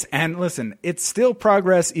 It is. And listen, it's still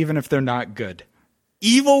progress even if they're not good.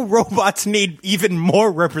 Evil robots need even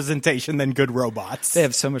more representation than good robots. They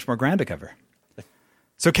have so much more ground to cover.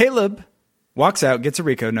 So Caleb walks out, gets a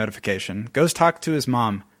Rico notification, goes talk to his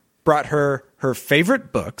mom, brought her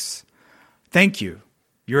favorite books. Thank you.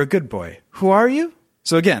 You're a good boy. Who are you?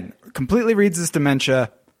 So again, completely reads his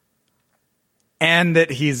dementia and that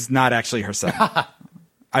he's not actually her son.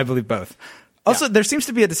 I believe both. Also, there seems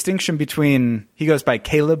to be a distinction between, he goes by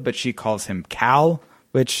Caleb, but she calls him Cal,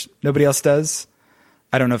 which nobody else does.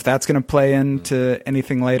 I don't know if that's going to play into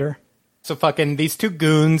anything later. So fucking these two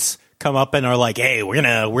goons come up and are like, hey, we're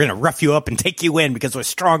gonna rough you up and take you in because we're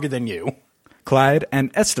stronger than you. Clyde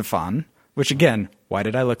and Estefan, which again, why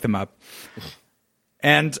did I look them up?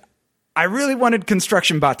 And I really wanted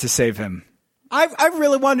Construction Bot to save him. I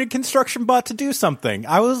really wanted Construction Bot to do something.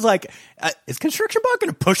 I was like, is Construction Bot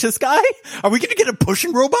going to push this guy? Are we going to get a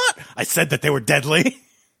pushing robot? I said that they were deadly.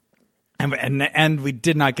 And we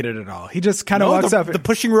did not get it at all. He just kind of walks up. The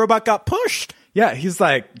pushing robot got pushed. Yeah, he's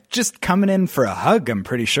like just coming in for a hug, I'm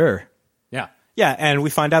pretty sure. Yeah. Yeah, and we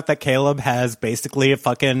find out that Caleb has basically a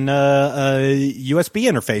fucking USB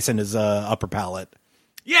interface in his upper palate.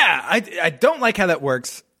 Yeah, I don't like how that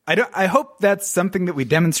works. I hope that's something that we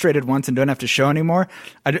demonstrated once and don't have to show anymore.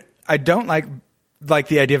 I don't like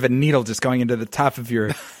the idea of a needle just going into the top of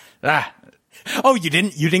your. Oh, you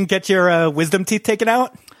didn't get your wisdom teeth taken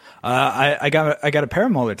out? I got a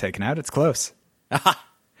paramolar taken out. It's close.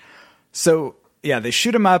 So yeah, they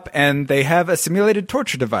shoot him up and they have a simulated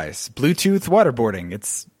torture device, Bluetooth waterboarding.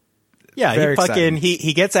 It's very exciting.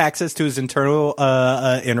 He gets access to his internal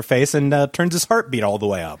interface and turns his heartbeat all the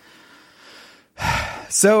way up.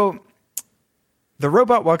 So the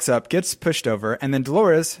robot walks up, gets pushed over, and then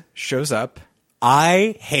Dolores shows up.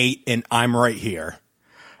 I hate an I'm right here.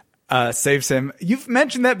 Saves him. You've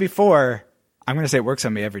mentioned that before. I'm going to say it works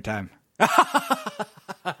on me every time.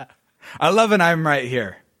 I love an I'm right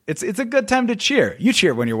here. It's a good time to cheer. You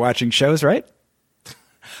cheer when you're watching shows, right?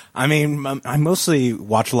 I mean, I mostly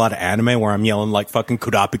watch a lot of anime where I'm yelling like fucking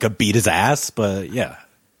Kurapika beat his ass, but yeah.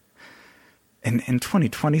 In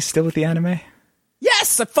 2020, still with the anime?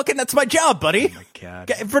 Yes, that's my job, buddy. Oh my God.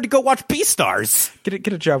 Get ready to go watch Beastars.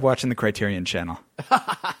 Get a job watching the Criterion Channel.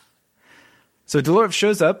 So Dolores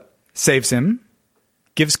shows up, saves him,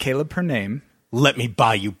 gives Caleb her name. Let me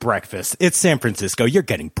buy you breakfast. It's San Francisco. You're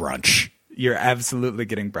getting brunch. You're absolutely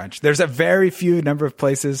getting brunch. There's a very few number of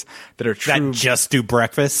places that are true. That just do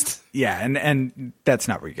breakfast. Yeah, and that's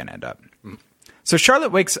not where you're going to end up. So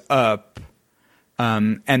Charlotte wakes up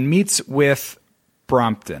and meets with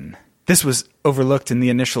Brompton. This was overlooked in the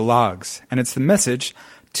initial logs, and it's the message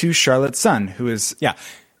to Charlotte's son, who is... Yeah.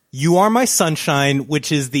 You Are My Sunshine,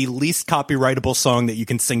 which is the least copyrightable song that you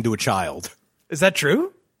can sing to a child. Is that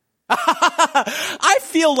true? I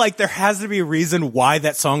feel like there has to be a reason why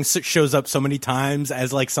that song shows up so many times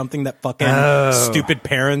as like something that fucking stupid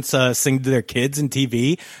parents sing to their kids in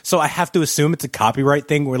TV. So I have to assume it's a copyright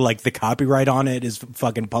thing where like the copyright on it is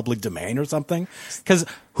fucking public domain or something. Because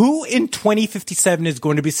who in 2057 is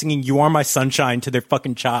going to be singing You Are My Sunshine to their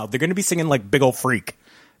fucking child? They're going to be singing like Big Ol' Freak.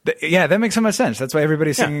 Yeah, that makes so much sense. That's why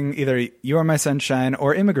everybody's singing either You Are My Sunshine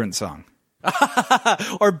or Immigrant Song.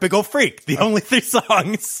 Or Big Ol' Freak, the only 3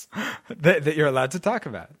 songs that you're allowed to talk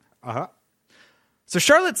about. So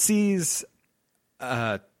Charlotte sees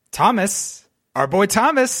Thomas, our boy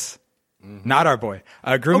Thomas, not our boy,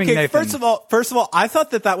 grooming Nathan. First of all, I thought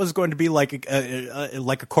that was going to be like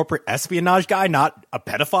a corporate espionage guy, not a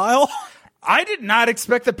pedophile. I did not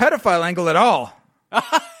expect the pedophile angle at all.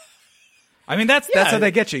 I mean, that's how they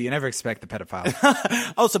get you. You never expect the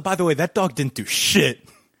pedophile. Also, by the way, that dog didn't do shit.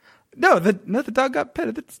 No, the dog got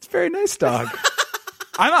petted. It's a very nice dog.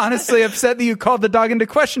 I'm honestly upset that you called the dog into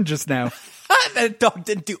question just now. That dog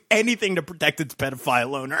didn't do anything to protect its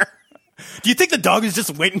pedophile owner. Do you think the dog is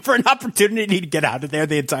just waiting for an opportunity to get out of there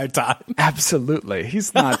the entire time? Absolutely.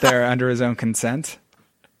 He's not there under his own consent.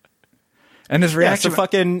 And his reaction... So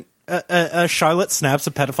fucking... Charlotte snaps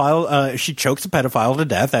a pedophile. She chokes a pedophile to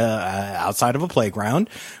death outside of a playground,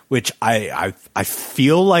 which I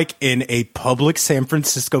feel like in a public San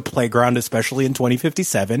Francisco playground, especially in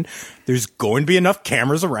 2057, there's going to be enough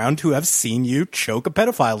cameras around who have seen you choke a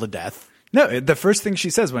pedophile to death. No, the first thing she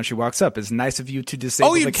says when she walks up is, "Nice of you to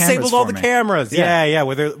disable the cameras." Oh, you disabled all the cameras. Yeah.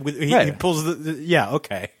 He Right. pulls the. Yeah,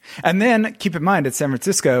 okay. And then keep in mind, it's San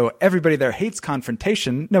Francisco. Everybody there hates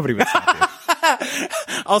confrontation. Nobody would stop you.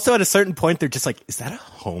 Also, at a certain point, they're just like, "Is that a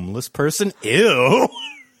homeless person?" Ew.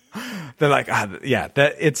 They're like,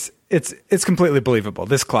 that it's it's completely believable.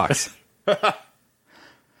 This clocks.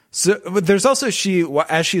 So but there's also as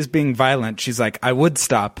she is being violent, she's like, I would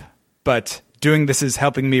stop, but doing this is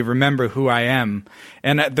helping me remember who I am.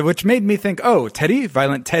 And which made me think, oh, Teddy?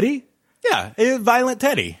 Violent Teddy? Yeah, Violent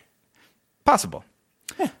Teddy. Possible.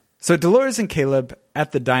 Yeah. So Dolores and Caleb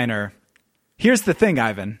at the diner. Here's the thing,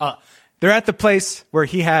 Ivan. They're at the place where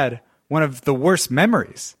he had one of the worst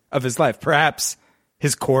memories of his life. Perhaps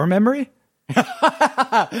his core memory?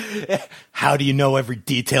 How do you know every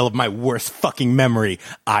detail of my worst fucking memory?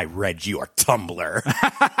 I read your Tumblr.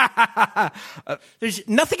 There's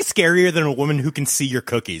nothing scarier than a woman who can see your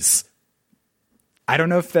cookies. I don't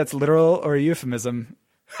know if that's literal or a euphemism.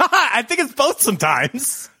 I think it's both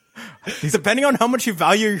sometimes. Depending on how much you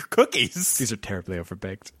value your cookies. These are terribly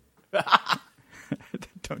overbaked.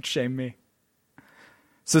 Don't shame me.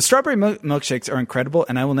 So strawberry milkshakes are incredible,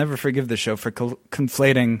 and I will never forgive the show for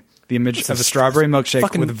conflating the image of a strawberry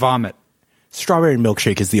milkshake with vomit. Strawberry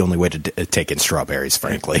milkshake is the only way to take in strawberries,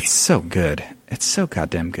 frankly. It's so good. It's so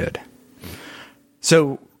goddamn good.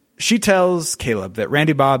 So she tells Caleb that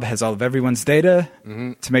Randy Bob has all of everyone's data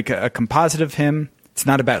to make a composite of him. It's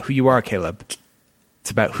not about who you are, Caleb.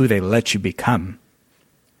 It's about who they let you become.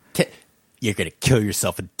 You're going to kill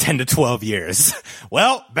yourself in 10 to 12 years.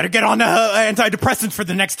 Well, better get on antidepressants for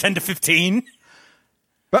the next 10 to 15.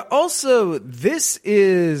 But also, this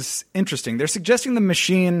is interesting. They're suggesting the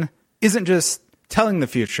machine isn't just telling the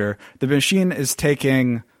future. The machine is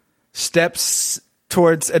taking steps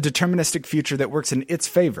towards a deterministic future that works in its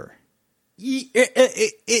favor.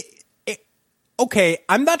 Okay,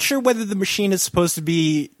 I'm not sure whether the machine is supposed to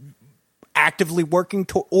be actively working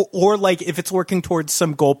or like if it's working towards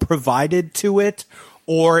some goal provided to it,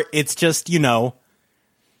 or it's just,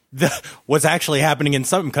 what's actually happening in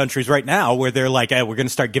some countries right now where they're like, hey, we're going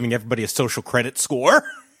to start giving everybody a social credit score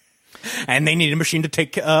and they need a machine to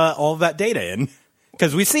take all of that data in.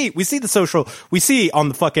 Because we see on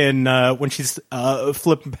the fucking when she's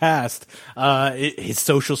flipping past his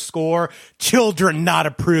social score, children not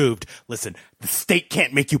approved. Listen, the state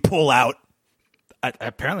can't make you pull out.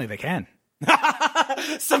 Apparently they can.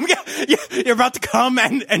 You're about to come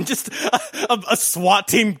and just a SWAT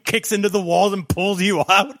team kicks into the walls and pulls you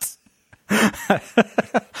out.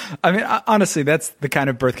 I mean, honestly, that's the kind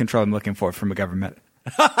of birth control I'm looking for from a government.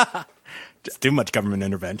 Just too much government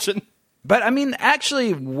intervention. But I mean,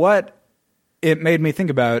 actually, what it made me think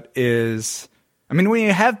about is, I mean, when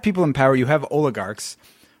you have people in power, you have oligarchs.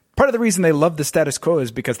 Part of the reason they love the status quo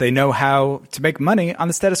is because they know how to make money on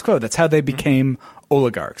the status quo. That's how they became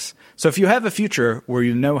oligarchs. So if you have a future where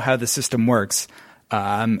you know how the system works,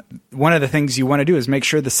 one of the things you want to do is make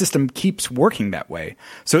sure the system keeps working that way.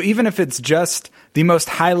 So even if it's just the most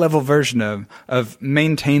high-level version of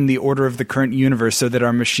maintain the order of the current universe so that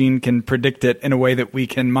our machine can predict it in a way that we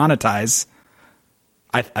can monetize,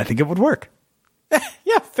 I think it would work.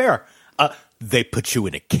 Yeah, fair. They put you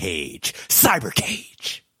in a cage. Cyber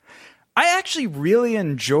cage. I actually really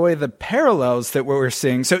enjoy the parallels that we're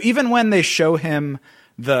seeing. So even when they show him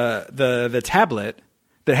the tablet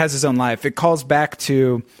that has his own life, it calls back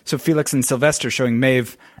to Felix and Sylvester showing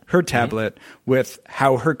Maeve her tablet with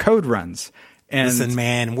how her code runs. And listen,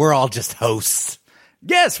 man, we're all just hosts.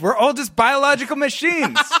 Yes, we're all just biological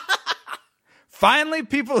machines. Finally,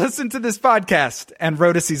 people listened to this podcast and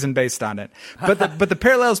wrote a season based on it. But the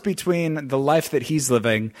parallels between the life that he's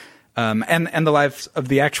living and the lives of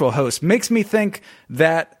the actual host makes me think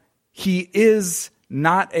that he is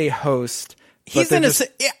not a host.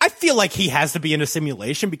 I feel like he has to be in a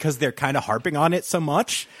simulation because they're kind of harping on it so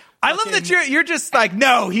much. I love that you're just like,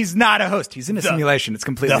 no, he's not a host. He's in a simulation. It's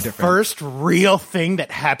completely different. The first real thing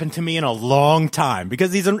that happened to me in a long time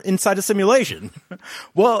because he's inside a simulation.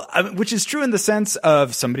 Well, which is true in the sense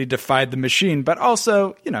of somebody defied the machine, but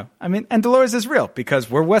also, and Dolores is real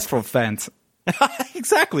because we're Westworld fans.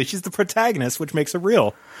 Exactly. She's the protagonist, which makes it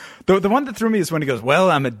real. The one that threw me is when he goes,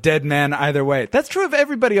 well, I'm a dead man either way. That's true of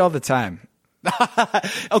everybody all the time.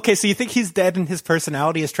 Okay, so you think he's dead and his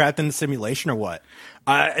personality is trapped in the simulation or what?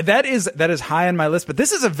 That is high on my list, but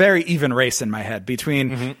this is a very even race in my head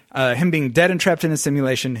between him being dead and trapped in a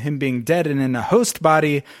simulation, him being dead and in a host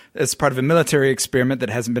body as part of a military experiment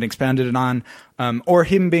that hasn't been expounded on, or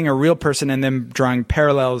him being a real person and them drawing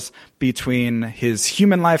parallels between his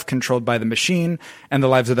human life controlled by the machine and the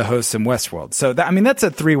lives of the hosts in Westworld. So, that's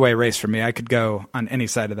a three-way race for me. I could go on any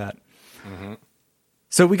side of that. Mm-hmm.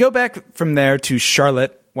 So we go back from there to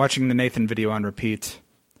Charlotte watching the Nathan video on repeat.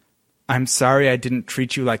 I'm sorry I didn't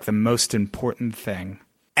treat you like the most important thing.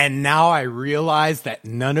 And now I realize that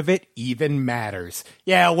none of it even matters.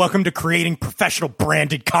 Yeah, welcome to creating professional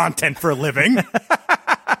branded content for a living.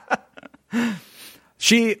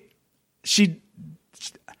 She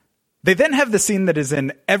They then have the scene that is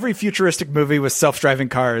in every futuristic movie with self-driving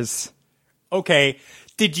cars. Okay,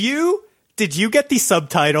 did you get the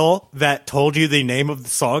subtitle that told you the name of the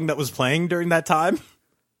song that was playing during that time?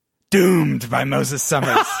 Doomed by Moses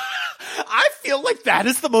Summers. I feel like that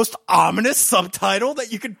is the most ominous subtitle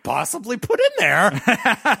that you could possibly put in there.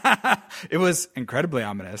 It was incredibly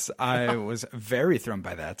ominous. I was very thrown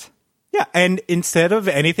by that. Yeah, and instead of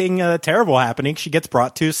anything terrible happening, she gets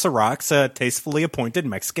brought to Sirach's tastefully appointed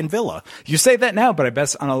Mexican villa. You say that now, but I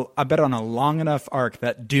bet on a long enough arc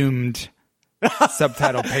that doomed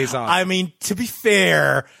subtitle pays off. I mean, to be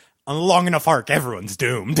fair, on a long enough arc, everyone's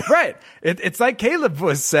doomed. Right. It's like Caleb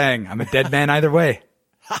was saying, I'm a dead man either way.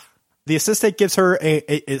 The assistant gives her a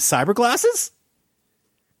cyber glasses?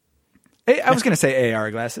 I was going to say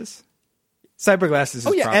AR glasses. Cyber glasses.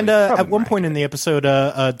 Oh, yeah. Probably, and probably at one point in the episode,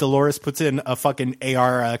 Dolores puts in a fucking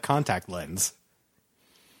AR contact lens.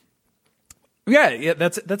 Yeah,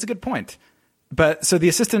 that's a good point. But so the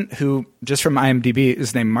assistant, who just from IMDb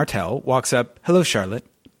is named Martel, walks up. Hello, Charlotte.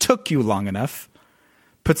 Took you long enough.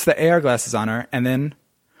 Puts the AR glasses on her, and then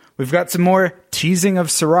we've got some more teasing of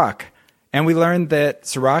Sirach. And we learned that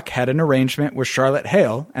Sirach had an arrangement with Charlotte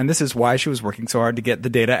Hale, and this is why she was working so hard to get the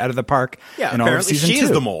data out of the park. Yeah, in all of season she 2.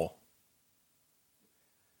 is the mole.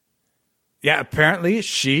 Yeah, apparently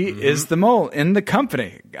she is the mole in the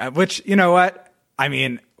company. Which, you know what? I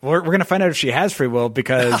mean, we're going to find out if she has free will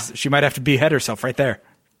because she might have to behead herself right there.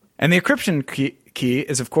 And the encryption key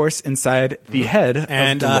is, of course, inside the head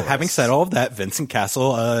And of Dolores. having said all of that, Vincent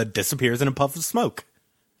Castle disappears in a puff of smoke.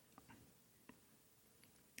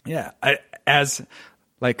 Yeah, as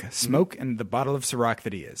like smoke in the bottle of Sirach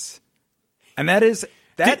that he is. And that is...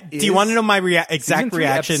 Do you want to know my exact Season 3,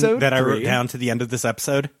 reaction episode that I wrote 3? down to the end of this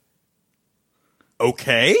episode?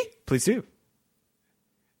 Okay. Please do.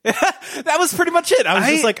 That was pretty much it. I was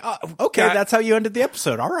just like, oh, okay, Yeah. that's how you ended the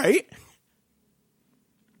episode. All right.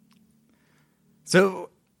 So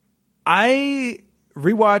I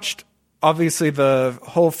rewatched, obviously, the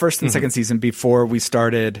whole first and second season before we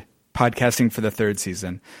started podcasting for the third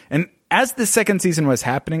season. And as the second season was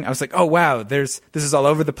happening, I was like, oh, wow, this is all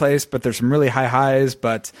over the place, but there's some really high highs,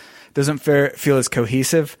 but it doesn't feel as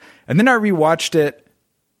cohesive. And then I rewatched it,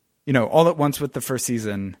 all at once with the first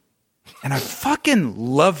season, and I fucking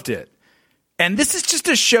loved it. And this is just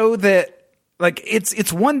a show that, like,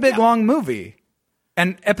 it's one big long movie.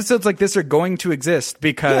 And episodes like this are going to exist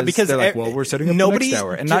because they're like, well, we're setting up the next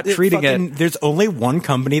hour and not treating it. There's only one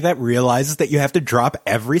company that realizes that you have to drop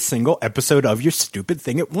every single episode of your stupid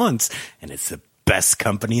thing at once. And it's the best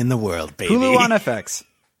company in the world, baby. Hulu on FX.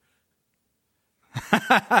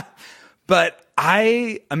 But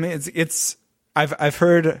I mean, I've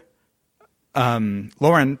heard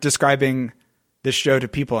Lauren describing this show to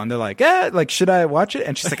people, and they're like, should I watch it?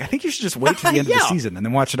 And she's like, I think you should just wait till the end of the season and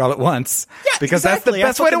then watch it all at once. Yeah, because exactly.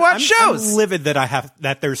 That's the best way to watch shows. I'm livid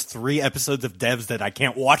that there's 3 episodes of Devs that I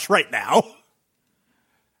can't watch right now.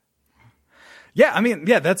 Yeah, I mean,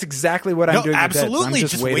 that's exactly what I'm doing. Absolutely. I'm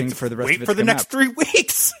just waiting for the rest of it for to the come next out. 3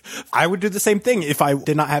 weeks. I would do the same thing if I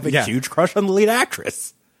did not have a huge crush on the lead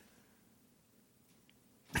actress.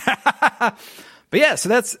 But yeah, so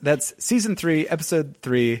that's season 3, episode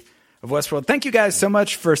 3 of Westworld. Thank you guys so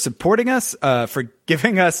much for supporting us, for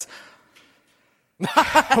giving us.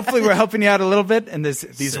 Hopefully, we're helping you out a little bit in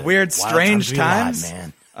these weird, strange times.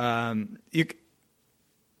 Man.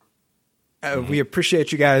 We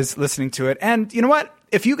appreciate you guys listening to it, and you know what?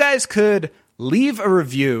 If you guys could leave a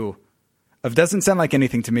review of Doesn't Sound Like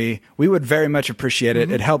Anything to Me, we would very much appreciate it.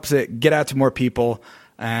 It helps it get out to more people,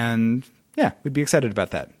 and yeah, we'd be excited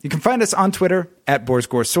about that. You can find us on Twitter at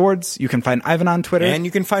Borsgore Swords. You can find Ivan on Twitter. And you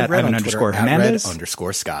can find Red on Twitter @Red_Hernandez. at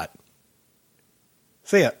Red_Scott.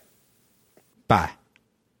 See ya. Bye.